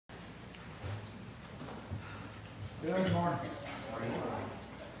Good morning.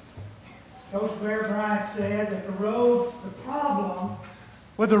 Coach Bear Bryant said that the problem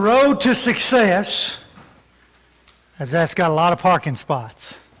with the road to success is that's got a lot of parking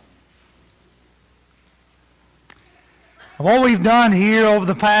spots. And what we've done here over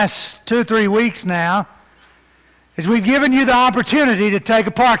the past 2 or 3 weeks now is we've given you the opportunity to take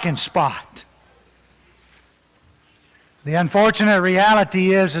a parking spot. The unfortunate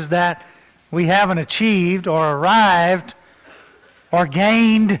reality is that we haven't achieved or arrived or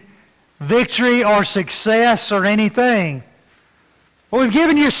gained victory or success or anything. Well, we've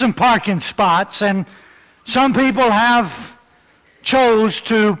given you some parking spots, and some people have chose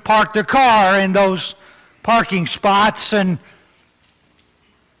to park their car in those parking spots and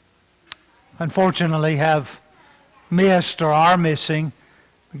unfortunately have missed or are missing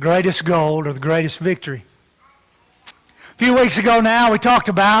the greatest goal or the greatest victory. A few weeks ago now, we talked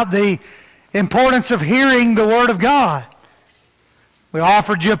about the importance of hearing the Word of God. We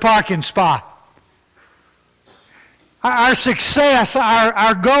offered you a parking spot. Our success,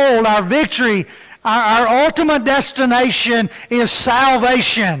 our goal, our victory, our ultimate destination is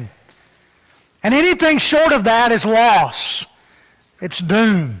salvation. And anything short of that is loss. It's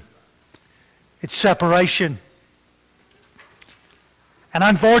doom. It's separation. And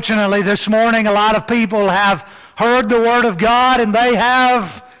unfortunately, this morning, a lot of people have heard the Word of God and they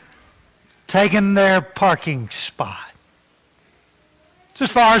have taken their parking spot. It's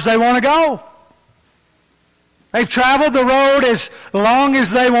as far as they want to go. They've traveled the road as long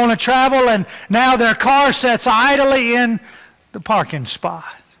as they want to travel, and now their car sits idly in the parking spot.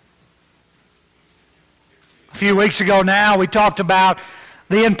 A few weeks ago now, we talked about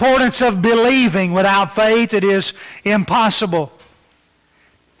the importance of believing. Without faith, it is impossible.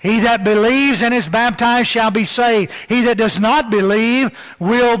 He that believes and is baptized shall be saved. He that does not believe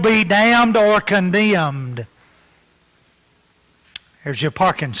will be damned or condemned. Here's your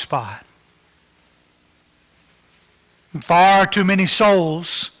parking spot. Far too many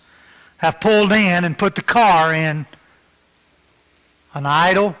souls have pulled in and put the car in an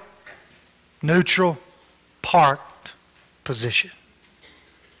idle, neutral, parked position.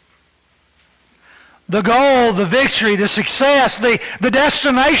 The goal, the victory, the success, the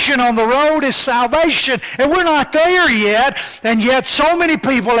destination on the road is salvation. And we're not there yet, and yet so many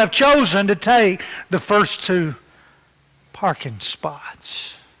people have chosen to take the first 2 parking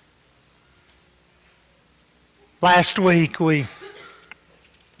spots. Last week we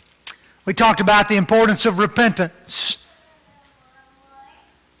talked about the importance of repentance.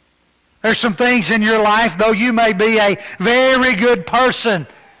 There's some things in your life, though you may be a very good person,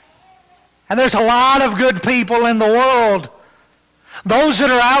 and there's a lot of good people in the world, those that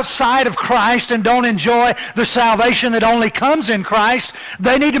are outside of Christ and don't enjoy the salvation that only comes in Christ,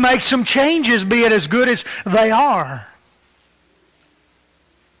 they need to make some changes, be it as good as they are.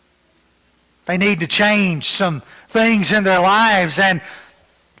 They need to change some things in their lives, and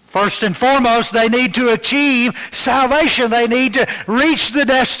first and foremost, they need to achieve salvation. They need to reach the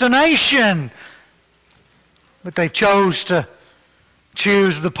destination. But they've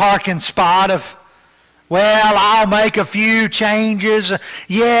choose the parking spot of, well, I'll make a few changes.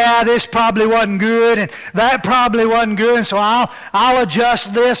 Yeah, this probably wasn't good, and that probably wasn't good, and so I'll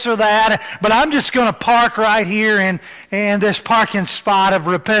adjust this or that. But I'm just going to park right here in this parking spot of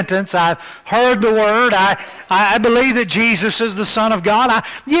repentance. I've heard the Word. I believe that Jesus is the Son of God.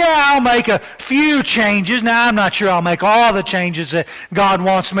 I'll make a few changes. Now, I'm not sure I'll make all the changes that God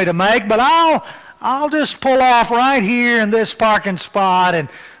wants me to make, but I'll just pull off right here in this parking spot, and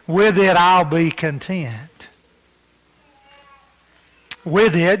with it, I'll be content.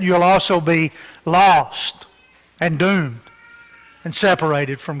 With it, you'll also be lost and doomed and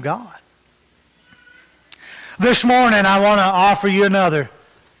separated from God. This morning, I want to offer you another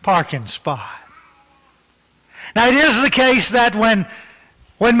parking spot. Now, it is the case that when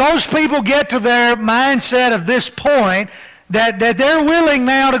most people get to their mindset of this point, that they're willing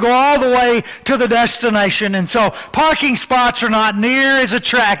now to go all the way to the destination, and so parking spots are not near as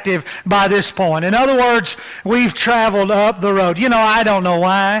attractive by this point. In other words, we've traveled up the road. You know, I don't know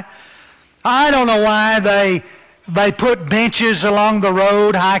why. I don't know why they put benches along the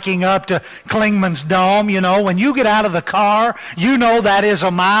road hiking up to Clingman's Dome. You know, when you get out of the car, you know that is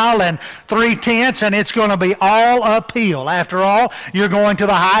 1 mile and 3/10, and it's going to be all uphill. After all, you're going to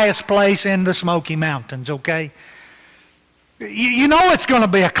the highest place in the Smoky Mountains, okay? You know it's going to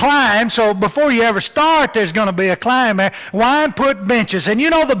be a climb, so before you ever start, there's going to be a climb there. Why put benches? And you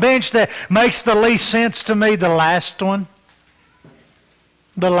know the bench that makes the least sense to me? The last one.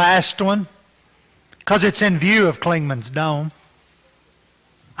 The last one. Because it's in view of Clingman's Dome.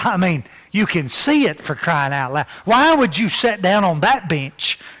 I mean, you can see it, for crying out loud. Why would you sit down on that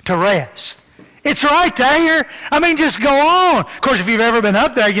bench to rest? It's right there. I mean, just go on. Of course, if you've ever been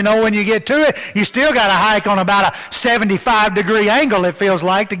up there, you know when you get to it, you still got to hike on about a 75-degree angle, it feels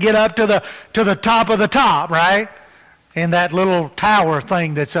like, to get up to the top of the top, right? In that little tower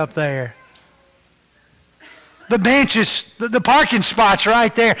thing that's up there. The bench is, the parking spot's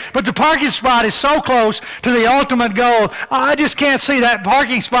right there. But the parking spot is so close to the ultimate goal, I just can't see that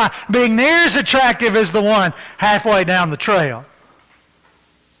parking spot being near as attractive as the one halfway down the trail.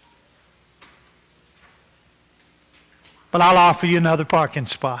 But I'll offer you another parking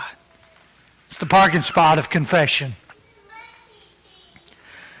spot. It's the parking spot of confession.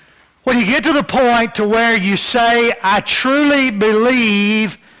 When you get to the point to where you say, I truly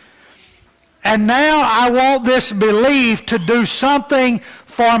believe, and now I want this belief to do something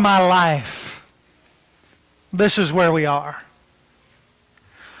for my life. This is where we are.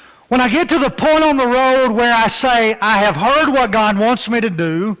 When I get to the point on the road where I say, I have heard what God wants me to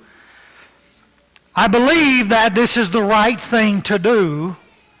do, I believe that this is the right thing to do,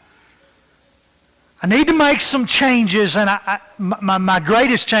 I need to make some changes, and my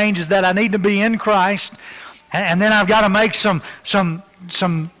greatest change is that I need to be in Christ, and then I've got to make some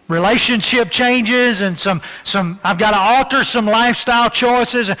relationship changes, and I've got to alter some lifestyle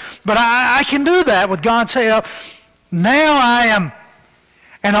choices, but I can do that with God's help. Now I am,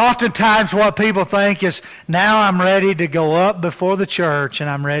 and oftentimes what people think is, now I'm ready to go up before the church, and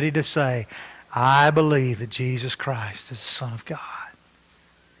I'm ready to say, I believe that Jesus Christ is the Son of God.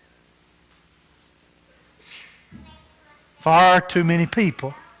 Far too many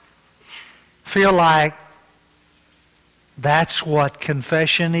people feel like that's what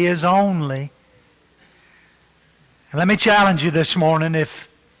confession is only. And let me challenge you this morning, if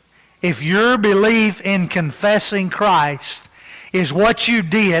your belief in confessing Christ is what you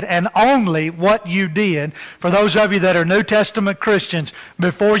did and only what you did, for those of you that are New Testament Christians,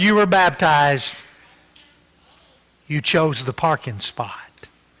 before you were baptized, you chose the parking spot.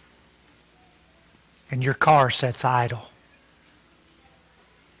 And your car sits idle.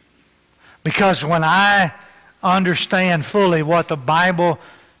 Because when I understand fully what the Bible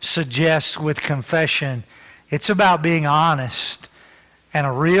suggests with confession, it's about being honest and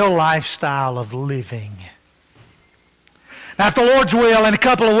a real lifestyle of living. Now, if the Lord's will, in a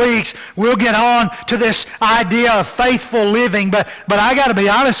couple of weeks, we'll get on to this idea of faithful living. But I got to be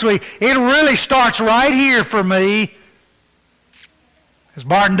honest with you, it really starts right here for me. As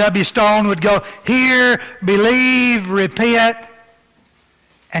Barton W. Stone would go, hear, believe, repent,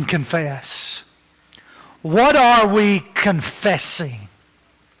 and confess. What are we confessing?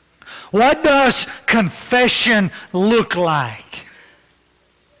 What does confession look like?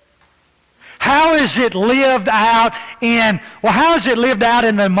 How is it lived out in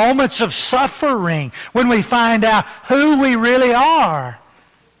the moments of suffering when we find out who we really are?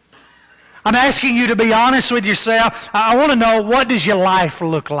 I'm asking you to be honest with yourself. I want to know, what does your life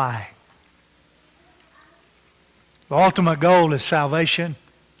look like? The ultimate goal is salvation.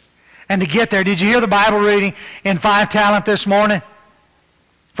 And to get there, did you hear the Bible reading in 5 Talent this morning?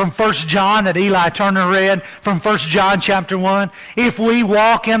 From 1 John that Eli Turner read, from 1 John chapter 1. If we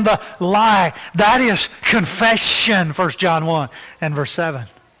walk in the light, that is confession, 1 John 1 and verse 7.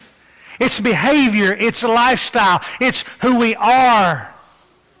 It's behavior, it's lifestyle, it's who we are.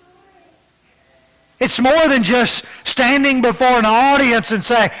 It's more than just standing before an audience and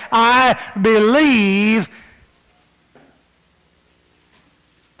saying, I believe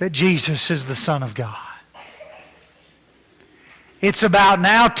that Jesus is the Son of God. It's about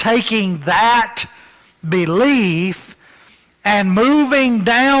now taking that belief and moving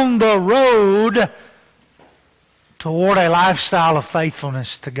down the road toward a lifestyle of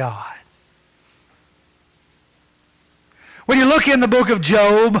faithfulness to God. When you look in the book of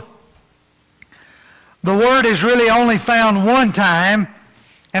Job, the word is really only found one time,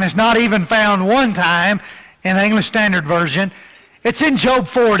 and it's not even found one time in the English Standard Version. It's in Job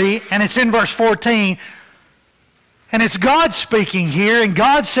 40, and it's in verse 14. And it's God speaking here, and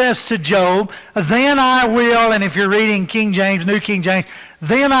God says to Job, then I will, and if you're reading King James, New King James,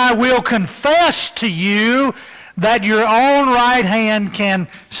 then I will confess to you that your own right hand can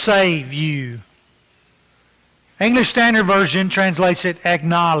save you. English Standard Version translates it,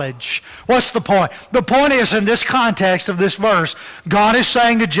 acknowledge. What's the point? The point is, in this context of this verse, God is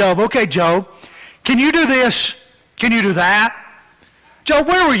saying to Job, okay, Job, can you do this? Can you do that? Job,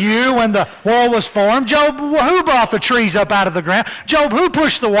 where were you when the world was formed? Job, who brought the trees up out of the ground? Job, who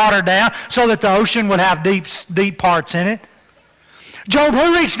pushed the water down so that the ocean would have deep parts in it? Job,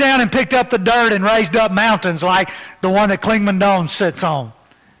 who reached down and picked up the dirt and raised up mountains like the one that Klingman Dome sits on?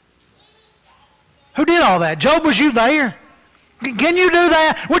 Who did all that? Job, was you there? Can you do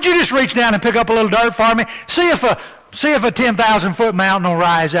that? Would you just reach down and pick up a little dirt for me? See if a 10,000-foot mountain will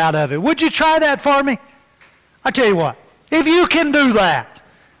rise out of it. Would you try that for me? I tell you what, if you can do that,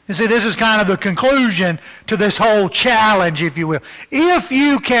 you see, this is kind of the conclusion to this whole challenge, if you will. If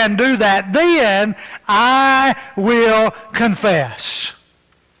you can do that, then I will confess.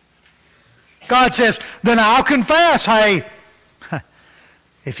 God says, then I'll confess. Hey,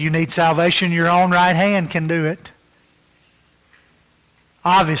 if you need salvation, your own right hand can do it.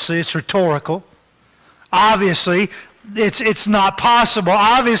 Obviously, it's rhetorical. Obviously, it's not possible.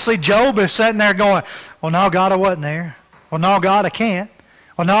 Obviously, Job is sitting there going, well, no, God, I wasn't there. Well, no, God, I can't.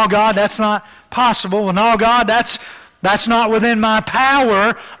 Well, no, God, that's not possible. Well, no, God, that's not within my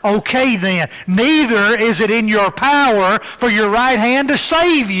power. Okay, then. Neither is it in your power for your right hand to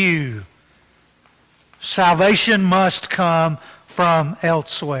save you. Salvation must come from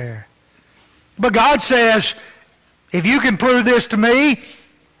elsewhere. But God says, if you can prove this to me,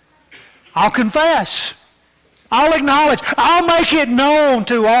 I'll confess. I'll acknowledge. I'll make it known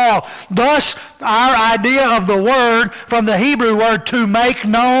to all. Thus, our idea of the word from the Hebrew word to make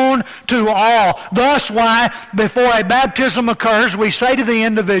known to all. Thus, why before a baptism occurs, we say to the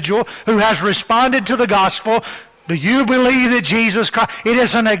individual who has responded to the gospel, do you believe that Jesus Christ? It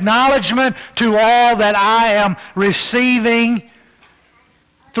is an acknowledgement to all that I am receiving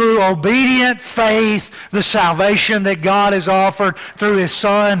through obedient faith the salvation that God has offered through His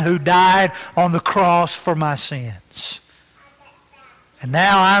Son who died on the cross for my sins. And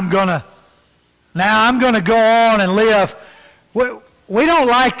now I'm going to go on and live. We don't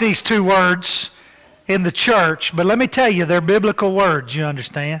like these two words in the church, but let me tell you, they're biblical words, you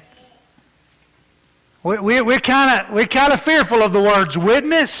understand? We're kind of fearful of the words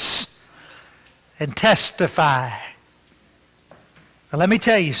witness and testify. Now, let me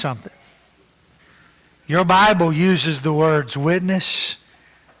tell you something. Your Bible uses the words witness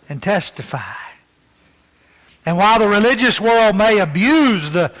and testify. And while the religious world may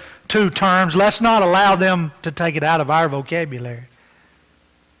abuse the two terms, let's not allow them to take it out of our vocabulary.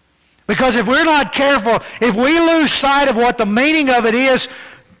 Because if we're not careful, if we lose sight of what the meaning of it is,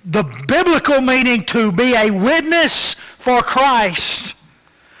 the biblical meaning to be a witness for Christ,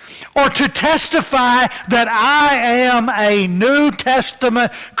 or to testify that I am a New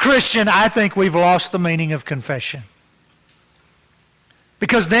Testament Christian, I think we've lost the meaning of confession.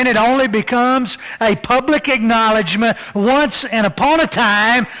 Because then it only becomes a public acknowledgement once and upon a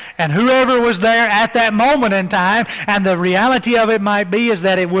time, and whoever was there at that moment in time, and the reality of it might be is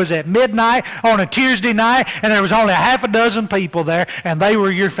that it was at midnight on a Tuesday night, and there was only half a dozen people there, and they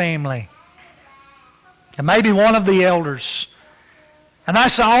were your family. And maybe one of the elders. And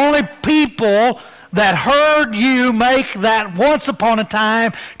that's the only people that heard you make that once upon a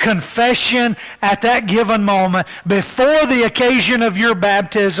time confession at that given moment before the occasion of your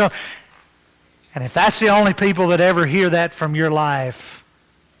baptism. And if that's the only people that ever hear that from your life,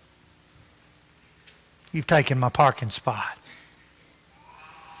 you've taken my parking spot.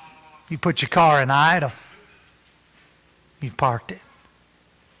 You put your car in idle. You've parked it.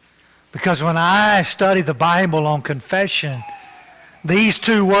 Because when I study the Bible on confession, these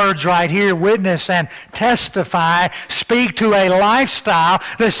two words right here, witness and testify, speak to a lifestyle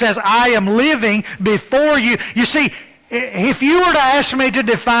that says, I am living before you. You see, if you were to ask me to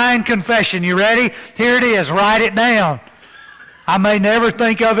define confession, you ready? Here it is. Write it down. I may never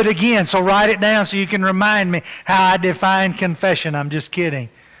think of it again, so write it down so you can remind me how I define confession. I'm just kidding.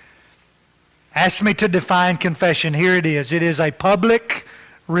 Ask me to define confession. Here it is. It is a public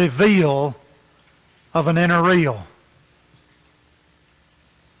reveal of an inner real.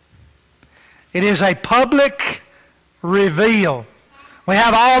 It is a public reveal. We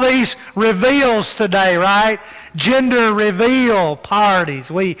have all these reveals today, right? Gender reveal parties.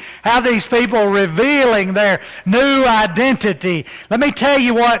 We have these people revealing their new identity. Let me tell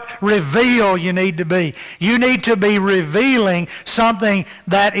you what reveal you need to be. You need to be revealing something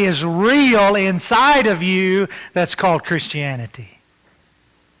that is real inside of you that's called Christianity.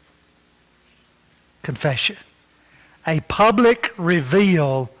 Confession. A public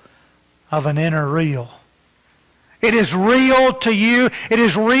reveal of an inner real. It is real to you. It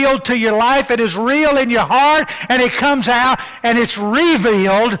is real to your life. It is real in your heart, and it comes out and it's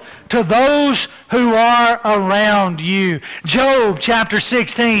revealed to those who are around you. Job chapter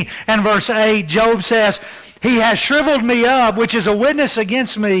 16 and verse 8, Job says, He has shriveled me up, which is a witness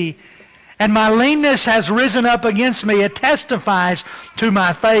against me, and my leanness has risen up against me. It testifies to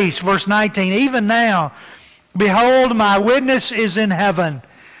my face. Verse 19, even now, behold, my witness is in heaven,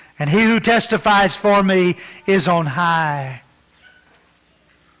 and he who testifies for me is on high.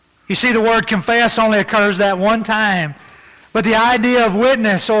 You see, the word confess only occurs that one time. But the idea of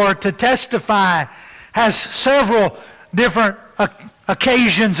witness or to testify has several different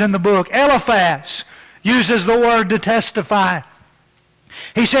occasions in the book. Eliphaz uses the word to testify.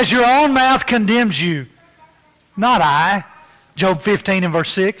 He says, your own mouth condemns you, not I. Job 15 and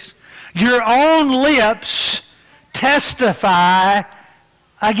verse 6. Your own lips testify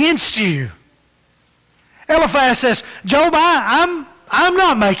against you. Eliphaz says, Job, I'm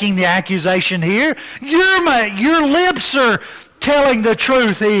not making the accusation here. Your lips are telling the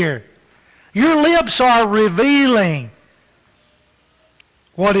truth here. Your lips are revealing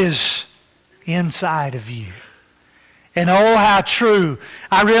what is inside of you. And oh, how true.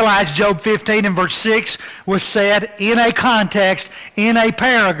 I realize Job 15 and verse 6 was said in a context, in a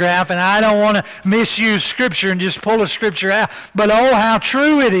paragraph, and I don't want to misuse Scripture and just pull a Scripture out. But oh, how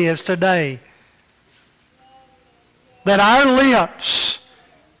true it is today that our lips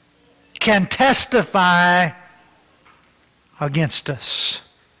can testify against us.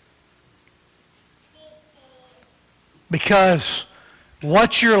 Because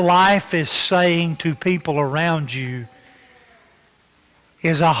what your life is saying to people around you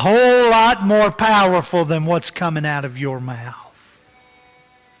is a whole lot more powerful than what's coming out of your mouth.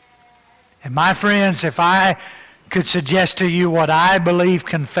 And my friends, if I could suggest to you what I believe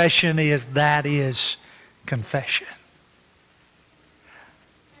confession is, that is confession.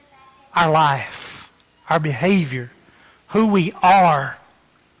 Our life, our behavior, who we are.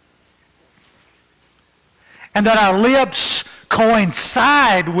 And that our lips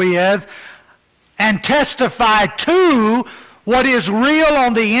coincide with and testify to what is real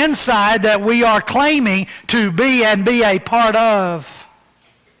on the inside that we are claiming to be and be a part of.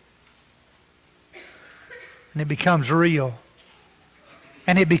 And it becomes real.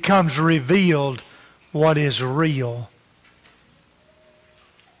 And it becomes revealed what is real.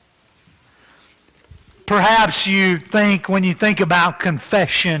 Perhaps you think, when you think about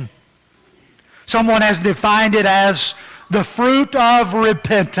confession, someone has defined it as the fruit of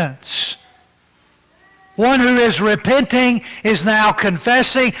repentance. One who is repenting is now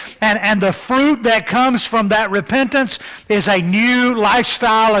confessing, and the fruit that comes from that repentance is a new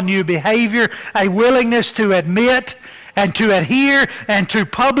lifestyle, a new behavior, a willingness to admit and to adhere and to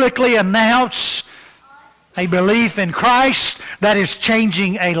publicly announce a belief in Christ that is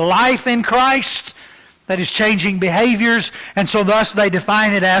changing a life in Christ, that is changing behaviors, and so thus they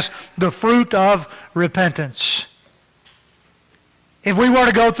define it as the fruit of repentance. If we were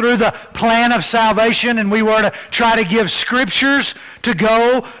to go through the plan of salvation and we were to try to give scriptures to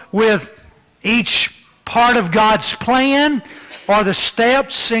go with each part of God's plan or the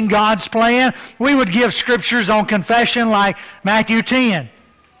steps in God's plan, we would give scriptures on confession like Matthew 10,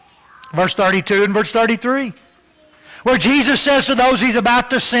 verse 32 and verse 33. Where Jesus says to those He's about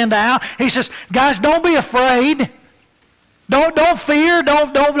to send out, He says, guys, don't be afraid. Don't fear.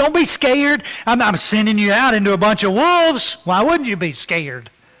 Don't be scared. I'm sending you out into a bunch of wolves. Why wouldn't you be scared?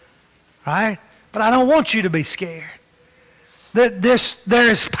 Right? But I don't want you to be scared. There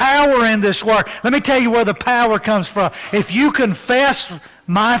is power in this word. Let me tell you where the power comes from. If you confess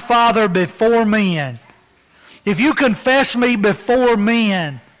my Father before men, if you confess me before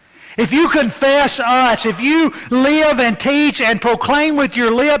men, if you confess us, if you live and teach and proclaim with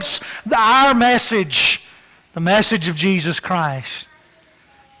your lips our message, the message of Jesus Christ.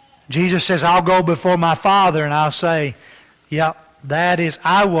 Jesus says, I'll go before my Father and I'll say, yep, that is,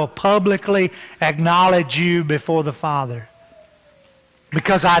 I will publicly acknowledge you before the Father.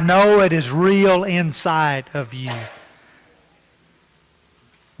 Because I know it is real inside of you.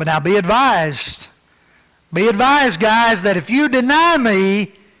 But now be advised. Be advised, guys, that if you deny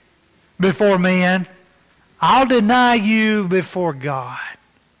me before men, I'll deny you before God.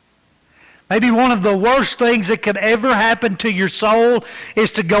 Maybe one of the worst things that could ever happen to your soul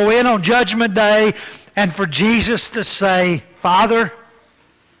is to go in on Judgment Day and for Jesus to say, Father,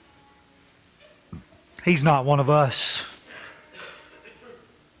 he's not one of us.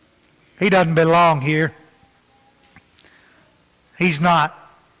 He doesn't belong here. He's not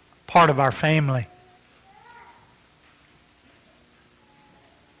part of our family.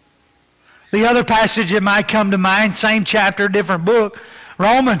 The other passage that might come to mind, same chapter, different book,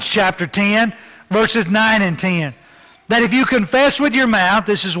 Romans chapter 10, verses 9 and 10. That if you confess with your mouth,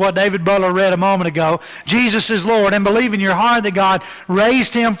 this is what David Butler read a moment ago, Jesus is Lord, and believe in your heart that God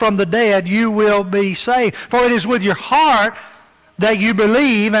raised Him from the dead, you will be saved. For it is with your heart that you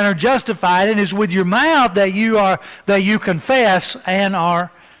believe and are justified, and it is with your mouth that you confess and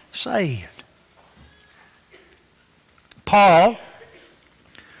are saved. Paul,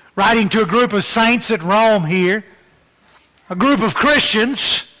 writing to a group of saints at Rome here, a group of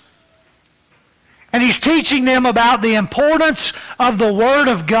Christians And he's teaching them about the importance of the Word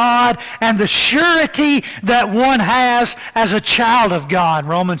of God and the surety that one has as a child of God,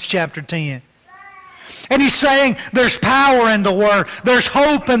 Romans chapter 10. And he's saying there's power in the Word. There's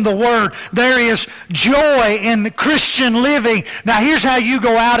hope in the Word. There is joy in Christian living. Now here's how you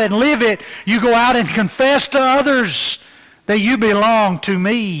go out and live it. You go out and confess to others that you belong to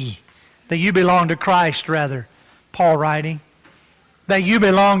me. That you belong to Christ, rather. Paul writing. That you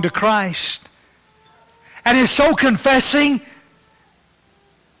belong to Christ. And in so confessing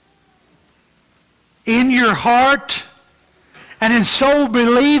in your heart, and in so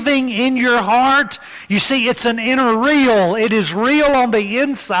believing in your heart, you see, it's an inner real. It is real on the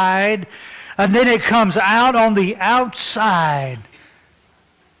inside, and then it comes out on the outside.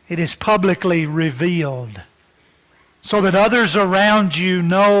 It is publicly revealed so that others around you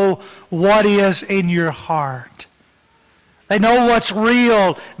know what is in your heart. They know what's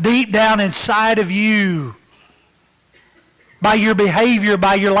real deep down inside of you by your behavior,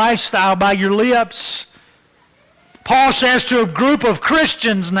 by your lifestyle, by your lips. Paul says to a group of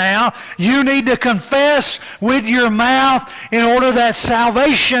Christians now, you need to confess with your mouth in order that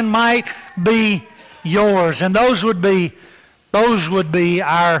salvation might be yours. And those would be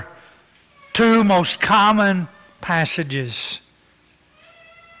our two most common passages.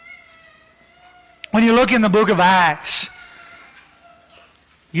 When you look in the book of Acts,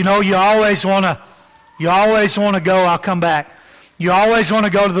 you know you always want to go, I'll come back. You always want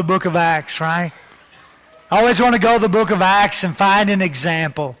to go to the book of Acts, right? I always want to go to the book of Acts and find an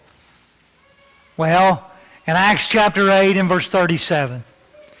example. Well, in Acts chapter 8 and verse 37,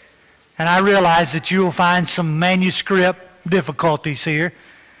 and I realize that you will find some manuscript difficulties here,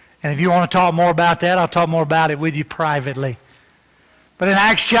 and if you want to talk more about that, I'll talk more about it with you privately. But in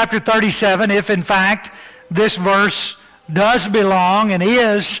Acts chapter 37, if in fact this verse does belong and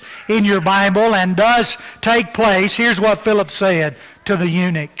is in your Bible and does take place, here's what Philip said to the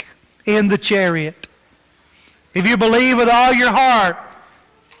eunuch in the chariot. If you believe with all your heart,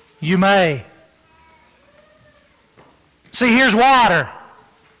 you may. See, here's water.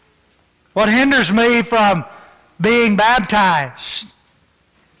 What hinders me from being baptized?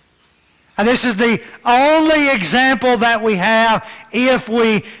 And this is the only example that we have if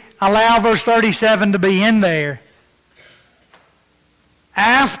we allow verse 37 to be in there.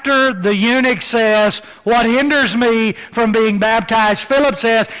 After the eunuch says, what hinders me from being baptized? Philip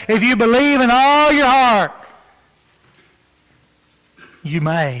says, if you believe in all your heart, you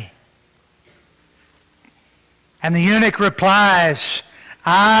may. And the eunuch replies,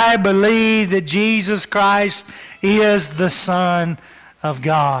 I believe that Jesus Christ is the Son of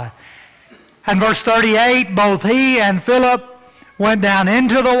God. And verse 38, both he and Philip went down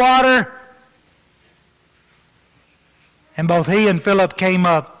into the water, and both he and Philip came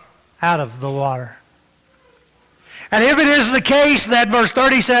up out of the water. And if it is the case that verse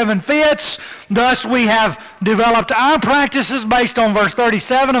 37 fits, thus we have developed our practices based on verse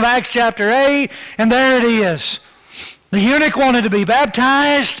 37 of Acts chapter 8, and there it is. The eunuch wanted to be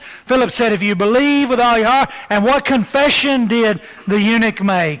baptized. Philip said, if you believe with all your heart. And what confession did the eunuch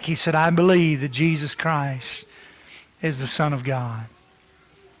make? He said, I believe that Jesus Christ is the Son of God.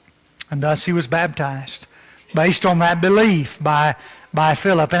 And thus he was baptized based on that belief by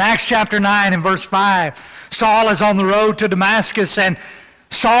Philip. In Acts chapter 9 and verse 5, Saul is on the road to Damascus, and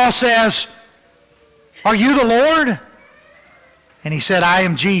Saul says, are you the Lord? And he said, I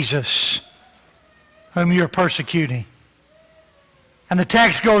am Jesus, whom you are persecuting. And the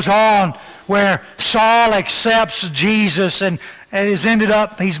text goes on where Saul accepts Jesus and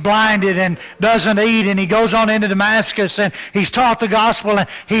he's blinded and doesn't eat, and he goes on into Damascus and he's taught the gospel and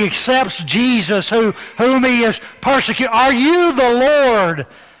he accepts Jesus whom he is persecuting. Are you the Lord?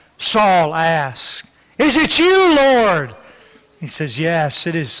 Saul asks. Is it you, Lord? He says, yes,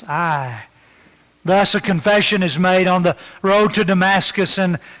 it is I. Thus a confession is made on the road to Damascus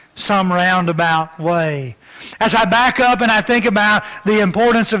in some roundabout way. As I back up and I think about the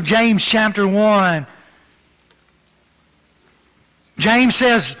importance of James chapter 1, James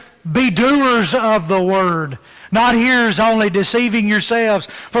says, be doers of the word, not hearers only, deceiving yourselves.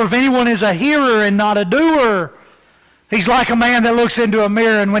 For if anyone is a hearer and not a doer, he's like a man that looks into a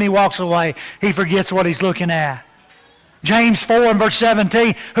mirror, and when he walks away, he forgets what he's looking at. James 4 and verse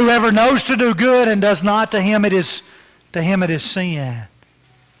 17, whoever knows to do good and does not, to him it is sin.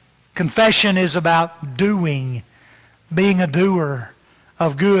 Confession is about doing, being a doer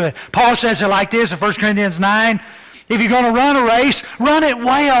of good. Paul says it like this in 1 Corinthians 9, if you're going to run a race, run it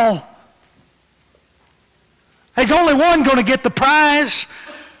well. There's only one going to get the prize.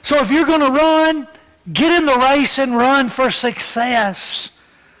 So if you're going to run, get in the race and run for success.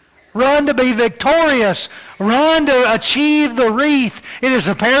 Run to be victorious. Run to achieve the wreath. It is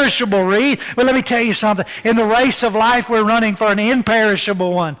a perishable wreath. But let me tell you something. In the race of life, we're running for an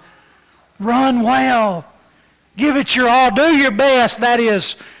imperishable one. Run well. Give it your all. Do your best. That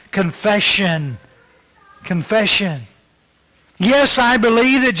is confession. Confession. Yes, I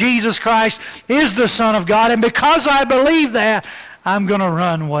believe that Jesus Christ is the Son of God. And because I believe that, I'm going to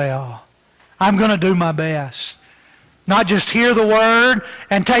run well. I'm going to do my best. Not just hear the Word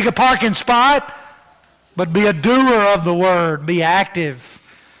and take a parking spot, but be a doer of the Word. Be active.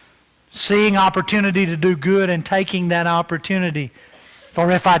 Seeing opportunity to do good and taking that opportunity. For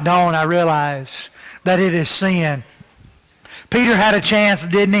if I don't, I realize that it is sin. Peter had a chance,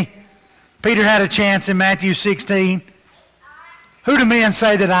 didn't he? Peter had a chance in Matthew 16. Who do men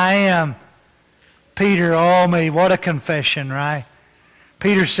say that I am? Peter, oh me, what a confession, right?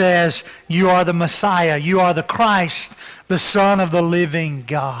 Peter says, you are the Messiah. You are the Christ, the Son of the living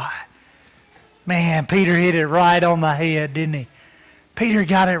God. Man, Peter hit it right on the head, didn't he? Peter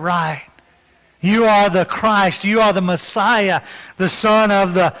got it right. You are the Christ. You are the Messiah, the Son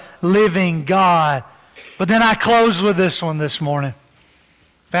of the living God. But then I close with this one this morning.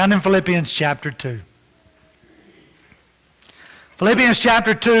 Found in Philippians chapter 2. Philippians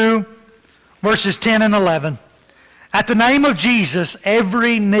chapter 2, verses 10 and 11. At the name of Jesus,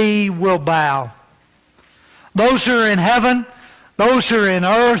 every knee will bow. Those who are in heaven, those who are in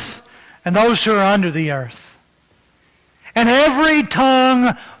earth, and those who are under the earth. And every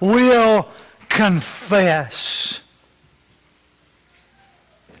tongue will confess.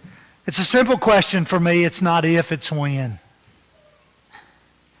 It's a simple question for me. It's not if, it's when.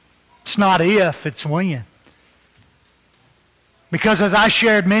 It's not if, it's when. Because as I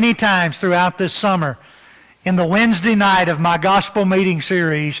shared many times throughout this summer, in the Wednesday night of my gospel meeting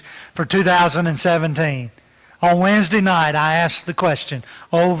series for 2017, on Wednesday night I asked the question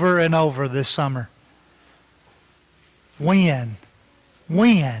over and over this summer. When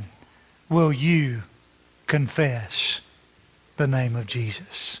will you confess the name of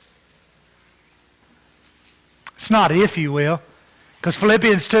Jesus? It's not if you will, because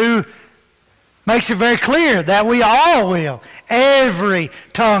Philippians 2 makes it very clear that we all will. Every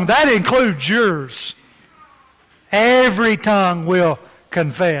tongue, that includes yours. Every tongue will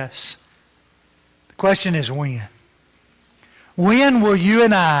confess. The question is when. When will you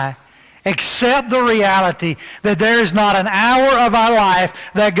and I accept the reality that there is not an hour of our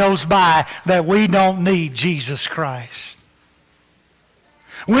life that goes by that we don't need Jesus Christ?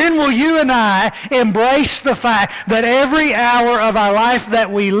 When will you and I embrace the fact that every hour of our life that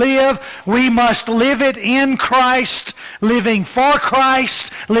we live, we must live it in Christ, living for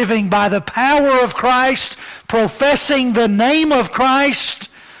Christ, living by the power of Christ, professing the name of Christ,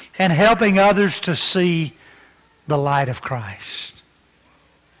 and helping others to see the light of Christ?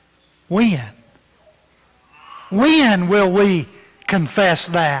 When? When will we confess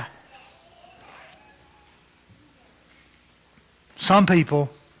that? Some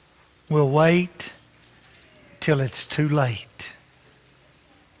people will wait till it's too late.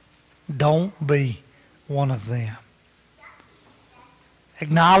 Don't be one of them.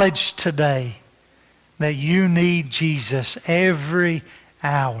 Acknowledge today that you need Jesus every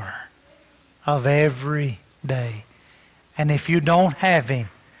hour of every day. And if you don't have Him,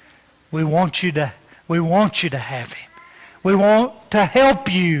 we want you to have Him. We want to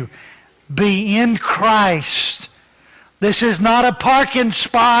help you be in Christ. This is not a parking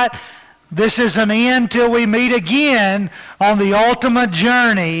spot. This is an end till we meet again on the ultimate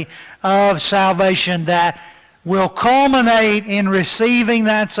journey of salvation that will culminate in receiving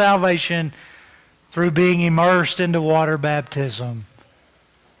that salvation through being immersed into water baptism.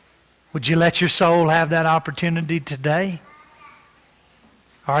 Would you let your soul have that opportunity today?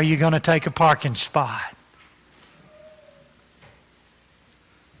 Or are you going to take a parking spot?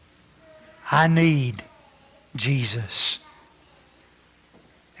 I need Jesus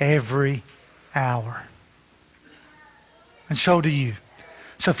every hour. And so do you.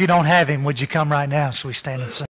 So if you don't have Him, would you come right now so we stand and sing?